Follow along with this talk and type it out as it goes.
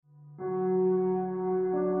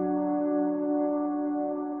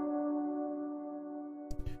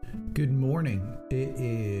Good morning. It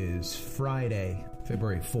is Friday,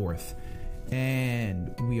 February 4th,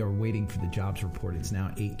 and we are waiting for the jobs report. It's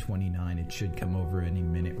now 8:29. It should come over any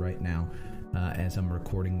minute right now as I'm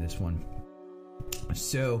recording this one.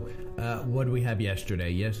 So, what did we have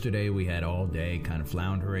yesterday? Yesterday we had all day kind of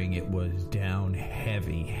floundering. It was down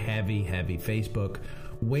heavy. Facebook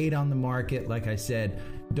weighed on the market. Like I said,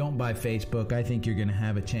 don't buy Facebook. I think you're going to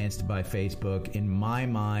have a chance to buy Facebook, in my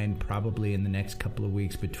mind, probably in the next couple of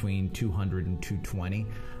weeks between 200 and 220.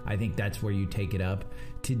 I think that's where you take it up.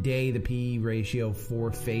 Today, the PE ratio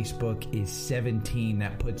for Facebook is 17.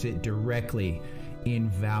 That puts it directly in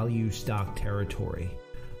value stock territory.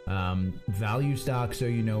 Value stocks, so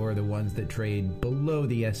you know, are the ones that trade below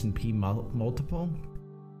the S&P multiple.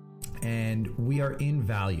 And we are in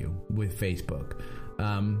value with Facebook.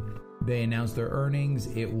 They announced their earnings.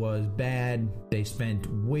 It was bad. They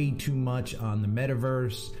spent way too much on the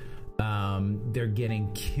metaverse. They're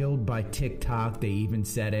getting killed by TikTok. They even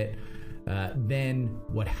said it. Then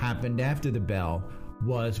what happened after the bell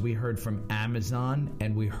was we heard from Amazon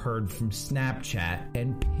and we heard from Snapchat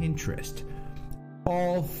and Pinterest.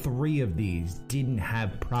 All three of these didn't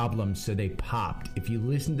have problems, so they popped. If you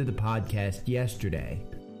listened to the podcast yesterday.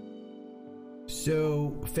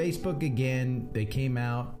 So Facebook, again, they came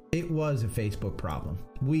out. It was a Facebook problem.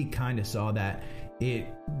 We kind of saw that. It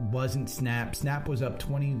wasn't Snap. Snap was up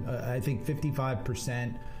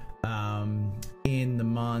 55% in the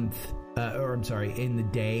month, in the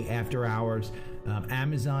day after hours.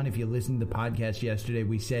 Amazon, if you listened to the podcast yesterday,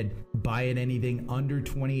 we said buy at anything under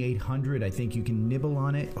 2,800. I think you can nibble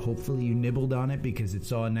on it. Hopefully you nibbled on it because it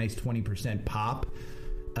saw a nice 20% pop.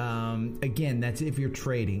 Again, that's if you're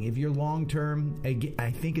trading. If you're long term,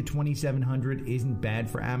 I think a 2,700 isn't bad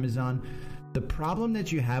for Amazon. The problem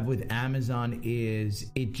that you have with Amazon is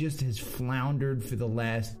it just has floundered for the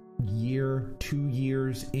last year, 2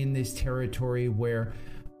 years in this territory where,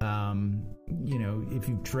 if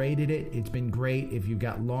you've traded it, it's been great. If you've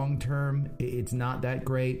got long term, it's not that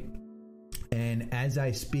great. And as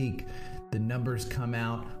I speak, the numbers come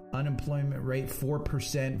out. Unemployment rate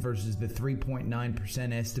 4% versus the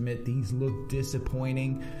 3.9% estimate. These look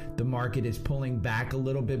disappointing. The market is pulling back a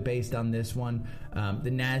little bit based on this one. The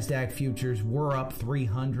NASDAQ futures were up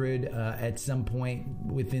 300 at some point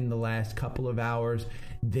within the last couple of hours.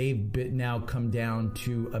 They've now come down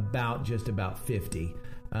to about 50.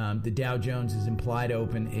 The Dow Jones's implied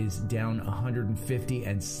open is down 150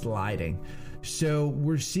 and sliding. So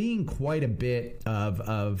we're seeing quite a bit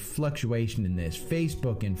of fluctuation in this.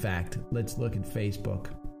 Facebook, in fact, let's look at Facebook.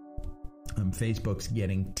 Facebook's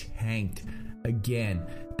getting tanked again.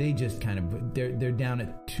 They just they're down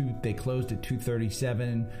at they closed at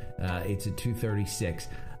 237. It's at 236.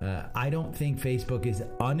 I don't think Facebook is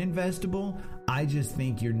uninvestable. I just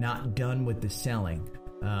think you're not done with the selling.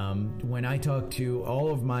 When I talk to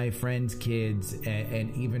all of my friends' kids,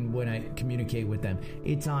 and even when I communicate with them,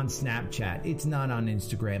 it's on Snapchat. It's not on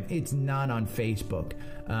Instagram. It's not on Facebook.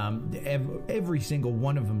 Every single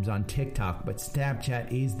one of them's on TikTok, but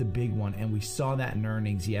Snapchat is the big one, and we saw that in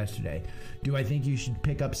earnings yesterday. Do I think you should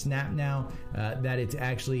pick up Snap now that it's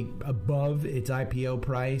actually above its IPO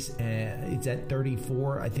price? It's at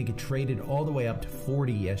 34. I think it traded all the way up to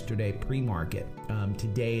 40 yesterday pre-market.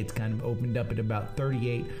 Today it's kind of opened up at about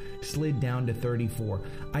 38, slid down to 34.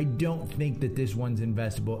 I don't think that this one's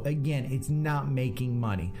investable. Again, it's not making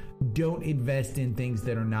money. Don't invest in things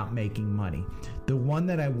that are not making money. The one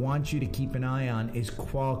that I want you to keep an eye on is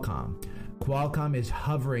Qualcomm. Qualcomm is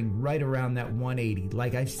hovering right around that 180.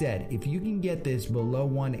 Like I said, if you can get this below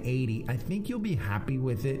 180, I think you'll be happy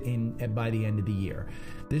with it by the end of the year.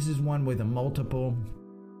 This is one with a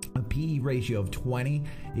PE ratio of 20.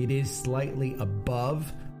 It is slightly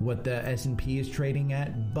above what the S&P is trading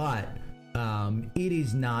at, but it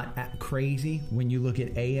is not crazy. When you look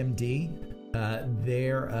at AMD,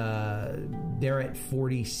 they're at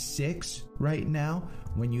 46 right now.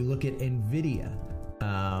 When you look at Nvidia,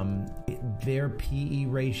 their PE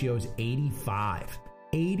ratio is 85.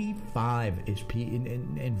 85 is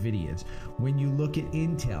Nvidia's. When you look at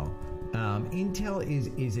Intel, Intel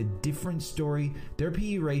is a different story. Their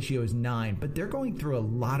PE ratio is 9, but they're going through a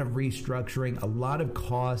lot of restructuring, a lot of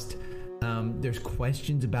cost. There's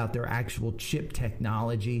questions about their actual chip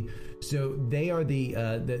technology. So they are the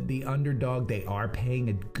underdog. They are paying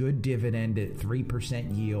a good dividend at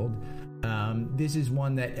 3% yield. This is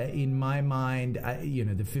one that, in my mind, the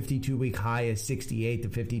 52-week high is 68. The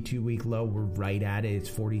 52-week low, we're right at it. It's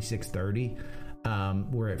 46.30.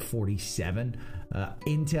 We're at 47.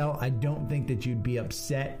 Intel, I don't think that you'd be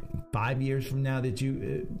upset 5 years from now that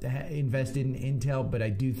you invested in Intel, but I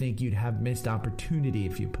do think you'd have missed opportunity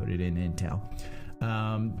if you put it in Intel.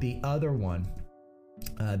 The other one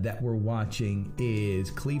that we're watching is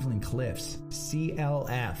Cleveland Cliffs,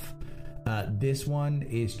 CLF. This one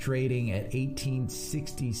is trading at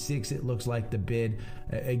 1866. It looks like the bid.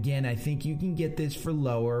 Again, I think you can get this for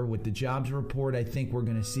lower with the jobs report. I think we're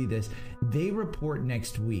going to see this. They report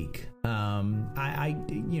next week.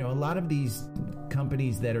 A lot of these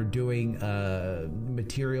companies that are doing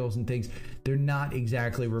materials and things, they're not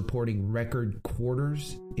exactly reporting record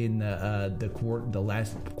quarters in the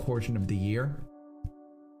last portion of the year.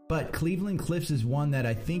 But Cleveland Cliffs is one that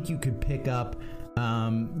I think you could pick up.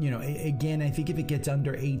 Again, I think if it gets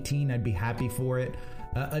under 18, I'd be happy for it.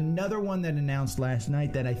 Another one that announced last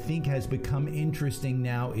night that I think has become interesting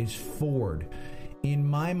now is Ford. In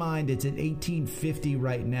my mind, it's at 1850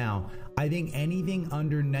 right now. I think anything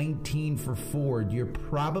under 19 for Ford, you're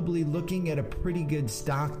probably looking at a pretty good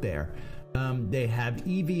stock there. They have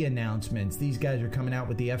EV announcements. These guys are coming out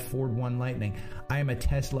with the Ford One Lightning. I am a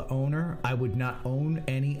Tesla owner. I would not own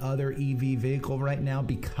any other EV vehicle right now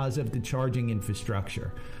because of the charging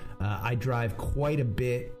infrastructure. I drive quite a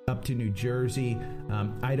bit up to New Jersey.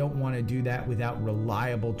 I don't want to do that without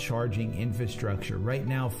reliable charging infrastructure. Right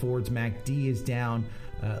now, Ford's MACD is down.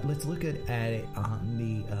 Let's look at it on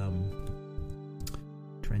the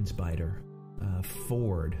TrendSpider.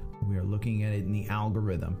 Ford. We are looking at it in the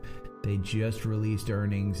algorithm. They just released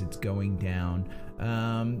earnings. It's going down.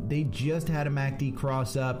 They just had a MACD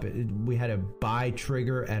cross up. We had a buy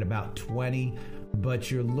trigger at about 20, but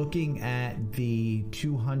you're looking at the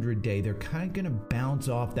 200-day. They're kind of going to bounce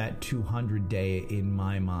off that 200-day in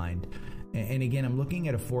my mind. And again, I'm looking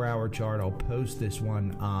at a 4-hour chart. I'll post this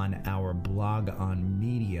one on our blog on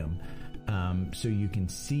Medium so you can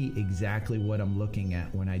see exactly what I'm looking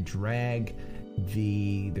at. When I drag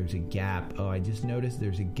there's a gap. I just noticed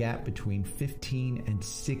there's a gap between 15 and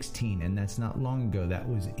 16, and that's not long ago. That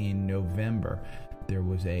was in November. There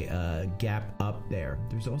was a gap up there.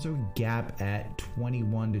 There's also a gap at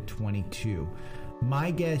 21 to 22. My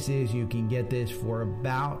guess is you can get this for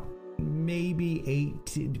about maybe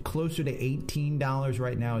closer to $18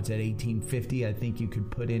 right now. It's at $18.50. I think you could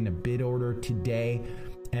put in a bid order today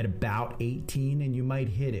at about 18, and you might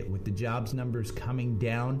hit it. With the jobs numbers coming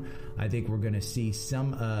down, I think we're going to see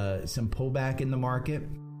some pullback in the market,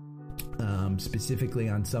 specifically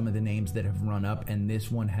on some of the names that have run up, and this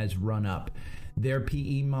one has run up. Their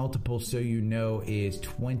PE multiple, so you know, is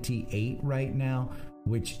 28 right now,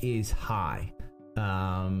 which is high.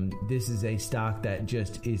 This is a stock that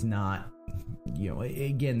just is not,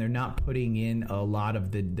 again, they're not putting in a lot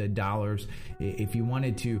of the dollars. If you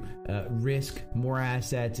wanted to risk more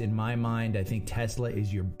assets, in my mind, I think Tesla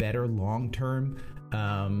is your better long-term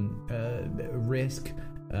risk.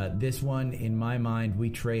 This one, in my mind, we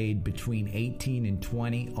trade between 18 and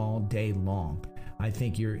 20 all day long. I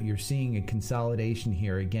think you're seeing a consolidation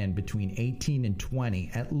here again between 18 and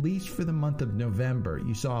 20, at least for the month of November.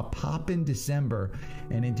 You saw a pop in December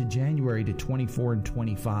and into January to 24 and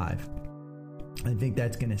 25. I think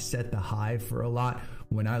that's going to set the high for a lot.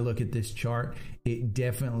 When I look at this chart, it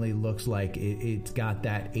definitely looks like it's got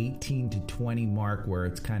that 18 to 20 mark where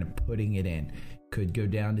it's kind of putting it in. Could go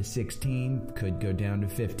down to 16, could go down to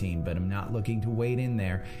 15, but I'm not looking to wait in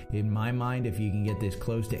there. In my mind, if you can get this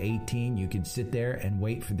close to 18, you can sit there and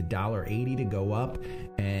wait for the $1.80 to go up,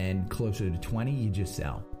 and closer to 20, you just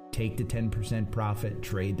sell. Take the 10% profit,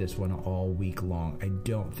 trade this one all week long. I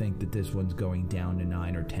don't think that this one's going down to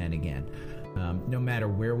 9 or 10 again. No matter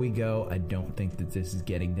where we go, I don't think that this is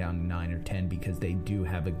getting down to 9 or 10 because they do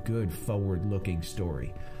have a good forward-looking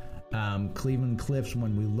story. Cleveland Cliffs,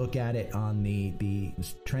 when we look at it on the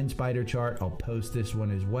TrendSpider chart, I'll post this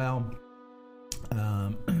one as well.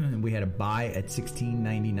 We had a buy at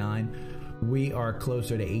 $16.99. We are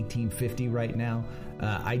closer to $18.50 right now.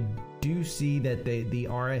 I do see that the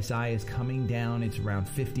RSI is coming down. It's around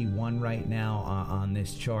 51 right now on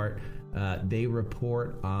this chart. They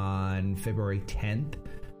report on February 10th.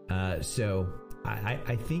 So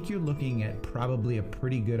I think you're looking at probably a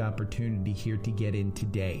pretty good opportunity here to get in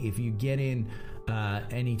today. If you get in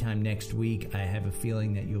anytime next week, I have a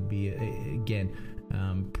feeling that you'll be, again,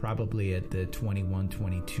 probably at the 21,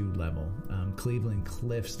 22 level. Cleveland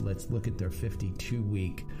Cliffs, let's look at their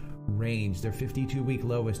 52-week range. Their 52-week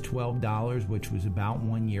low is $12, which was about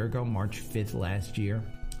 1 year ago, March 5th last year.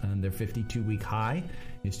 Their 52-week high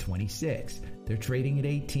is 26. They're trading at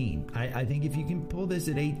 18. I think if you can pull this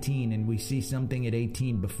at 18 and we see something at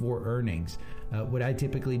 18 before earnings, what I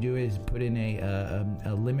typically do is put in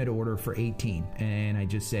a limit order for 18, and I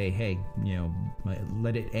just say, hey,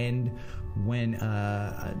 let it end when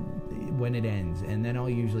it ends, and then I'll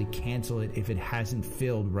usually cancel it if it hasn't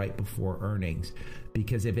filled right before earnings.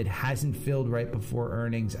 Because if it hasn't filled right before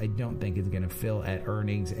earnings, I don't think it's going to fill at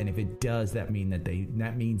earnings, and if it does, that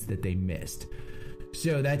means that they missed.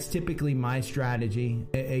 So that's typically my strategy.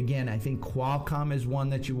 Again, I think Qualcomm is one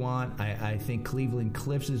that you want. I think Cleveland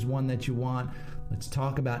Cliffs is one that you want. Let's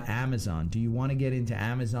talk about Amazon. Do you want to get into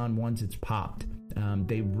Amazon once it's popped?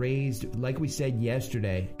 They raised, like we said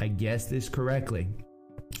yesterday, I guessed this correctly,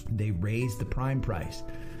 they raised the prime price.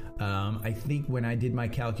 I think when I did my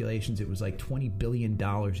calculations, it was like $20 billion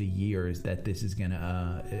a year is that this is going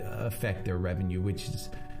to affect their revenue, which is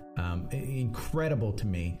incredible to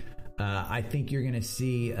me. I think you're going to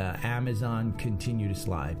see Amazon continue to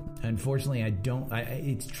slide. Unfortunately,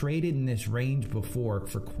 it's traded in this range before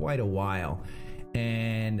for quite a while.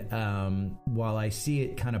 And while I see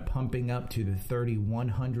it kind of pumping up to the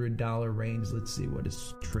 $3,100 range, let's see what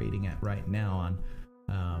it's trading at right now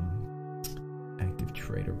on Active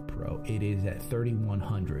Trader Pro. It is at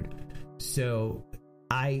 3,100. So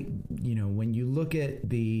when you look at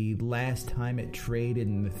the last time it traded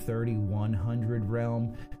in the 3,100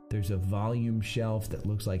 realm, there's a volume shelf that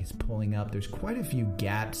looks like it's pulling up. There's quite a few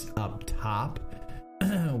gaps up top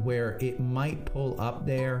where it might pull up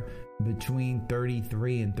there between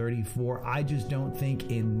 33 and 34. I just don't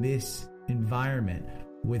think in this environment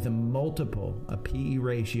with a PE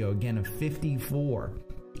ratio, again, of 54,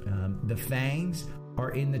 the FANGs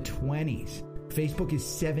are in the 20s. Facebook is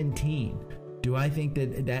 17. Do I think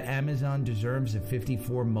that Amazon deserves a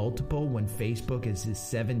 54 multiple when Facebook is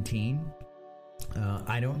 17?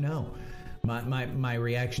 I don't know. My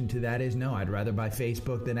reaction to that is no. I'd rather buy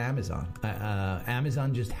Facebook than Amazon.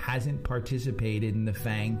 Amazon just hasn't participated in the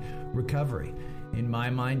FANG recovery. In my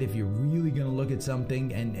mind, if you're really going to look at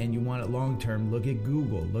something and you want it long term, look at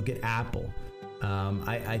Google, look at Apple.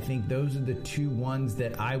 I think those are the two ones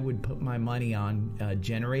that I would put my money on,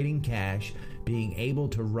 generating cash, being able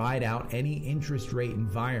to ride out any interest rate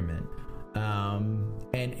environment.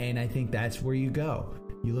 And I think that's where you go.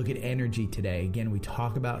 You look at energy today. Again, we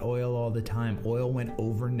talk about oil all the time. Oil went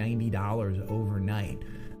over $90 overnight.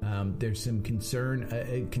 There's some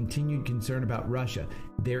concern, continued concern about Russia.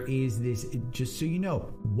 There is this, just so you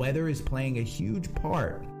know, weather is playing a huge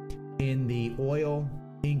part in the oil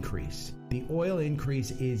increase. The oil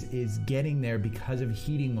increase is getting there because of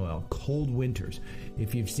heating oil, cold winters.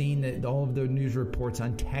 If you've seen all of the news reports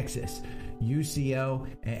on Texas, UCO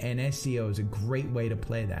and SCO is a great way to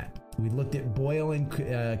play that. We looked at BOIL and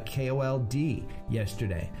KOLD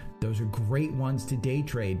yesterday. Those are great ones to day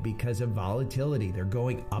trade because of volatility. They're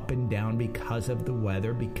going up and down because of the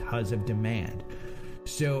weather, because of demand.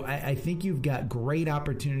 So I think you've got great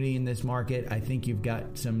opportunity in this market. I think you've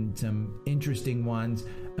got some interesting ones.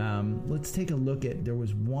 Let's take a look at, there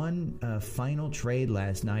was one final trade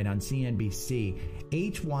last night on CNBC,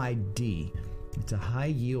 HYD. It's a high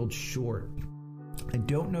yield short. I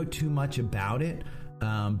don't know too much about it,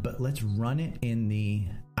 but let's run it in the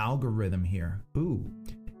algorithm here. Ooh,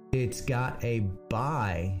 it's got a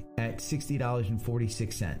buy at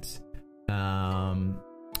 $60.46.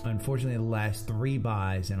 Unfortunately, the last three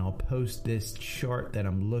buys, and I'll post this chart that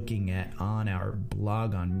I'm looking at on our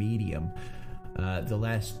blog on Medium. The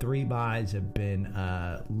last three buys have been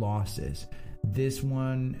losses. This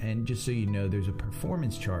one, and just so you know, there's a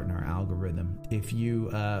performance chart in our algorithm. If you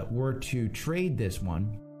were to trade this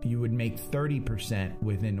one, you would make 30%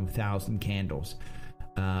 within 1,000 candles.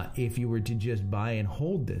 If you were to just buy and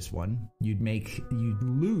hold this one, you'd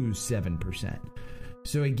lose 7%.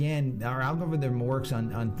 So again, our algorithm works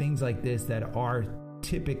on things like this that are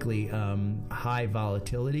typically high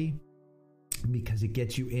volatility, because it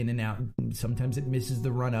gets you in and out. Sometimes it misses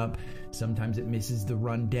the run up. Sometimes it misses the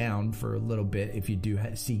run down for a little bit if you do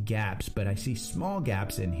see gaps. But I see small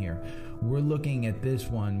gaps in here. We're looking at this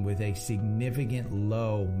one with a significant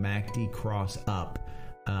low MACD cross up.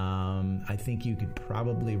 I think you could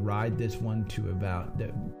probably ride this one to about,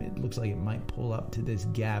 it looks like it might pull up to this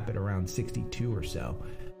gap at around 62 or so.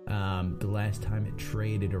 The last time it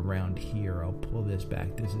traded around here, I'll pull this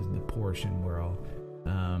back. This is the portion where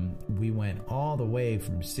we went all the way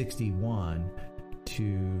from 61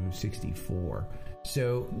 to 64.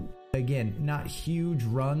 So again, not huge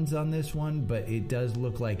runs on this one, but it does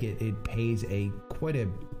look like it pays quite a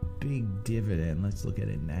big dividend. Let's look at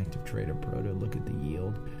it in Active Trader Pro to look at the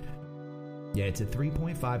yield. Yeah, it's a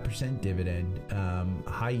 3.5% dividend,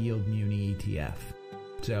 high yield muni ETF.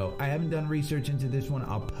 So I haven't done research into this one.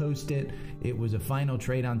 I'll post it. It was a final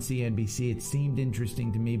trade on CNBC. It seemed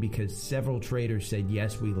interesting to me because several traders said,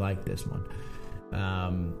 yes, we like this one.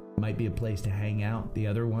 Might be a place to hang out. The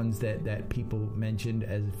other ones that people mentioned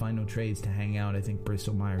as final trades to hang out, I think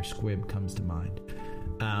Bristol Myers Squibb comes to mind.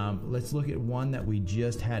 Let's look at one that we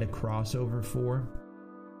just had a crossover for.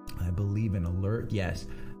 I believe an alert. Yes.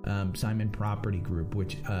 Simon Property Group,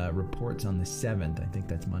 which reports on the 7th. I think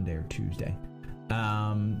that's Monday or Tuesday.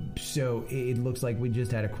 So it looks like we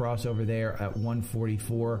just had a crossover there at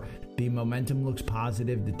 144. The momentum looks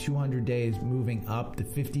positive. The 200-day is moving up. The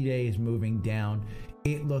 50-day is moving down.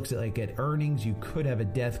 It looks like at earnings, you could have a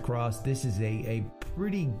death cross. This is a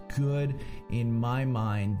pretty good, in my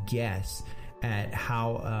mind, guess at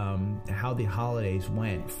how the holidays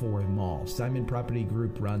went for malls. Simon Property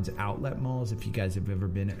Group runs outlet malls. If you guys have ever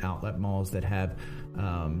been at outlet malls that have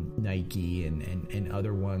Nike and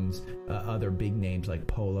other ones, other big names like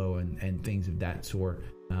Polo and things of that sort.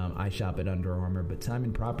 I shop at Under Armour, but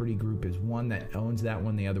Simon Property Group is one that owns that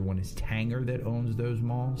one. The other one is Tanger that owns those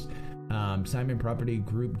malls. Simon Property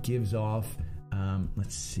Group gives off,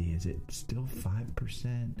 let's see, is it still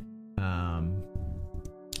 5%?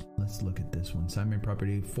 Let's look at this one. Simon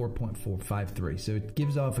Property, 4.453. So it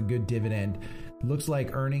gives off a good dividend. Looks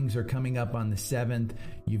like earnings are coming up on the 7th.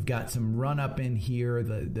 You've got some run up in here.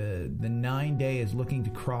 The 9-day is looking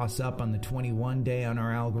to cross up on the 21-day on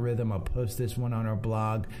our algorithm. I'll post this one on our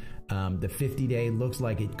blog. The 50-day looks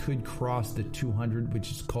like it could cross the 200,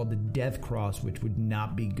 which is called the death cross, which would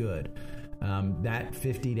not be good. That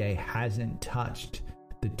 50-day hasn't touched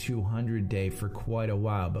the 200-day for quite a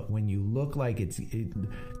while, but when you look like the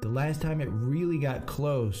last time it really got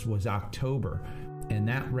close was October, and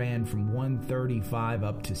that ran from 135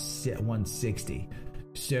 up to 160.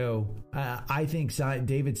 So I think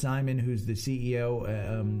David Simon, who's the CEO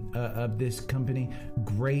of this company,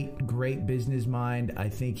 great business mind. I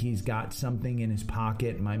think he's got something in his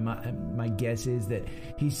pocket. My guess is that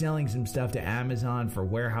he's selling some stuff to Amazon for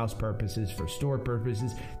warehouse purposes, for store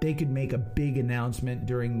purposes. They could make a big announcement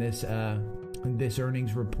during this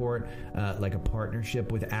earnings report, like a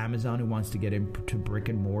partnership with Amazon, who wants to get into brick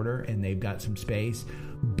and mortar, and they've got some space.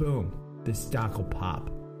 Boom, the stock will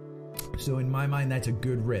pop. So in my mind, that's a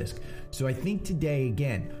good risk. So I think today,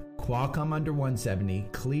 again, Qualcomm under 170,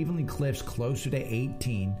 Cleveland Cliffs closer to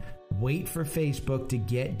 18. Wait for Facebook to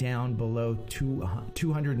get down below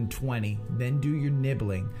 220. Then do your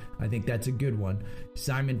nibbling. I think that's a good one.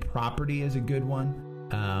 Simon Property is a good one.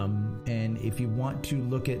 And if you want to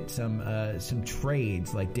look at some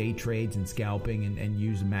trades, like day trades and scalping, and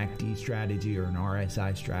use a MACD strategy or an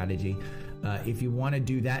RSI strategy, if you want to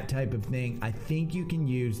do that type of thing, I think you can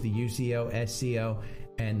use the UCO, SCO,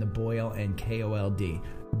 and the Boyle and KOLD.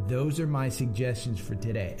 Those are my suggestions for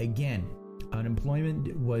today. Again,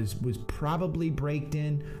 unemployment was probably braked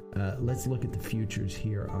in. Let's look at the futures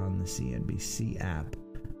here on the CNBC app,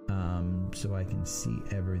 so I can see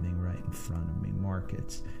everything right in front of me.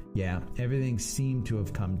 Markets. Yeah, everything seemed to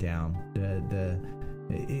have come down.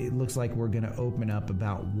 It looks like we're going to open up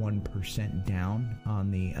about 1% down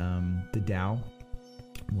on the Dow.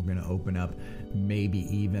 We're going to open up maybe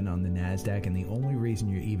even on the NASDAQ. And the only reason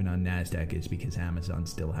you're even on NASDAQ is because Amazon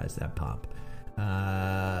still has that pop.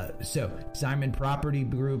 So Simon Property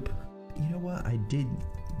Group, you know what?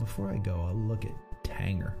 Before I go, I'll look at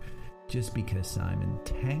Tanger. Just because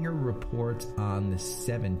Tanger reports on the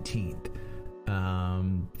 17th.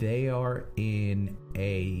 They are in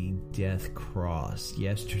a death cross.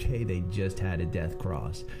 Yesterday, they just had a death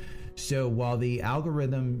cross. So while the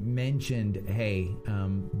algorithm mentioned, hey,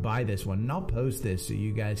 buy this one, and I'll post this so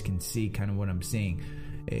you guys can see kind of what I'm seeing.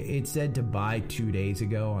 It said to buy 2 days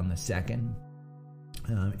ago on the 2nd.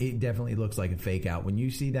 It definitely looks like a fake out. When you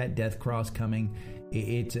see that death cross coming,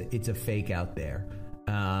 it's a fake out there.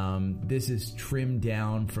 This is trimmed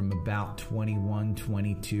down from about 21,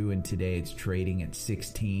 22, and today it's trading at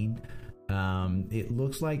 16. It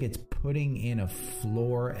looks like it's putting in a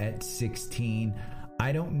floor at 16.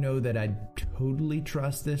 I don't know that I'd totally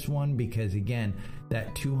trust this one because, again,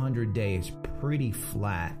 that 200-day is pretty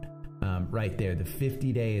flat right there. The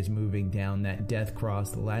 50-day is moving down. That death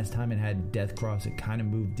cross, the last time it had death cross, it kind of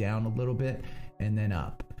moved down a little bit and then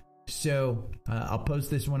up. So I'll post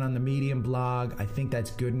this one on the Medium blog. I think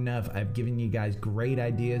that's good enough. I've given you guys great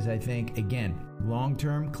ideas, I think. Again,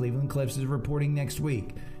 long-term, Cleveland Cliffs is reporting next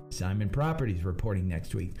week. Simon Property is reporting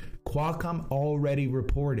next week. Qualcomm already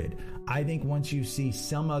reported. I think once you see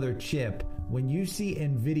some other chip, when you see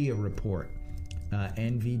NVIDIA report,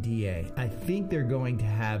 NVDA. I think they're going to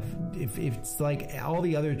have, if it's like all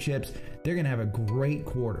the other chips, they're going to have a great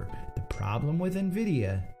quarter. The problem with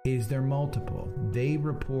NVIDIA is their multiple. They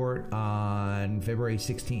report on February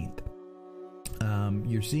 16th.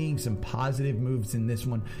 You're seeing some positive moves in this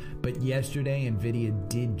one, but yesterday NVIDIA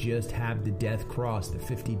did just have the death cross, the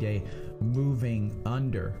 50-day moving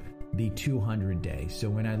under the 200-day. So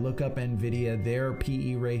when I look up NVIDIA, their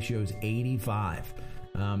PE ratio is 85.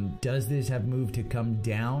 Does this have moved to come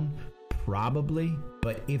down? Probably,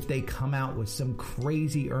 but if they come out with some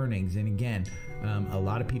crazy earnings, and again, a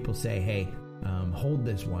lot of people say, hey, hold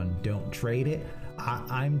this one, don't trade it.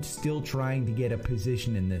 I'm still trying to get a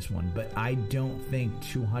position in this one, but I don't think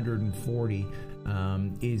 240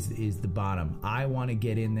 is the bottom. I want to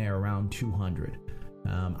get in there around 200.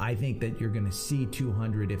 I think that you're going to see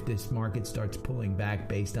 200 if this market starts pulling back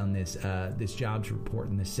based on this jobs report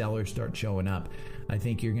and the sellers start showing up. I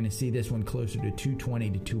think you're going to see this one closer to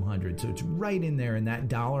 220 to 200. So it's right in there in that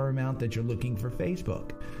dollar amount that you're looking for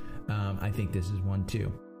Facebook. I think this is one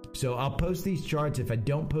too. So I'll post these charts. If I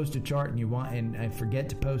don't post a chart and I forget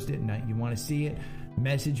to post it and you want to see it,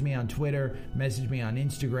 message me on Twitter, message me on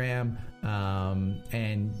Instagram,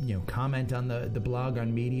 and comment on the blog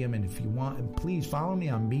on Medium. And if you want, please follow me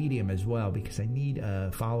on Medium as well, because I need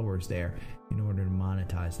followers there in order to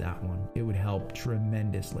monetize that one. It would help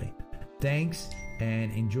tremendously. Thanks,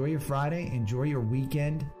 and enjoy your Friday. Enjoy your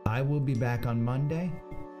weekend. I will be back on Monday.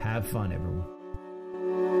 Have fun, everyone.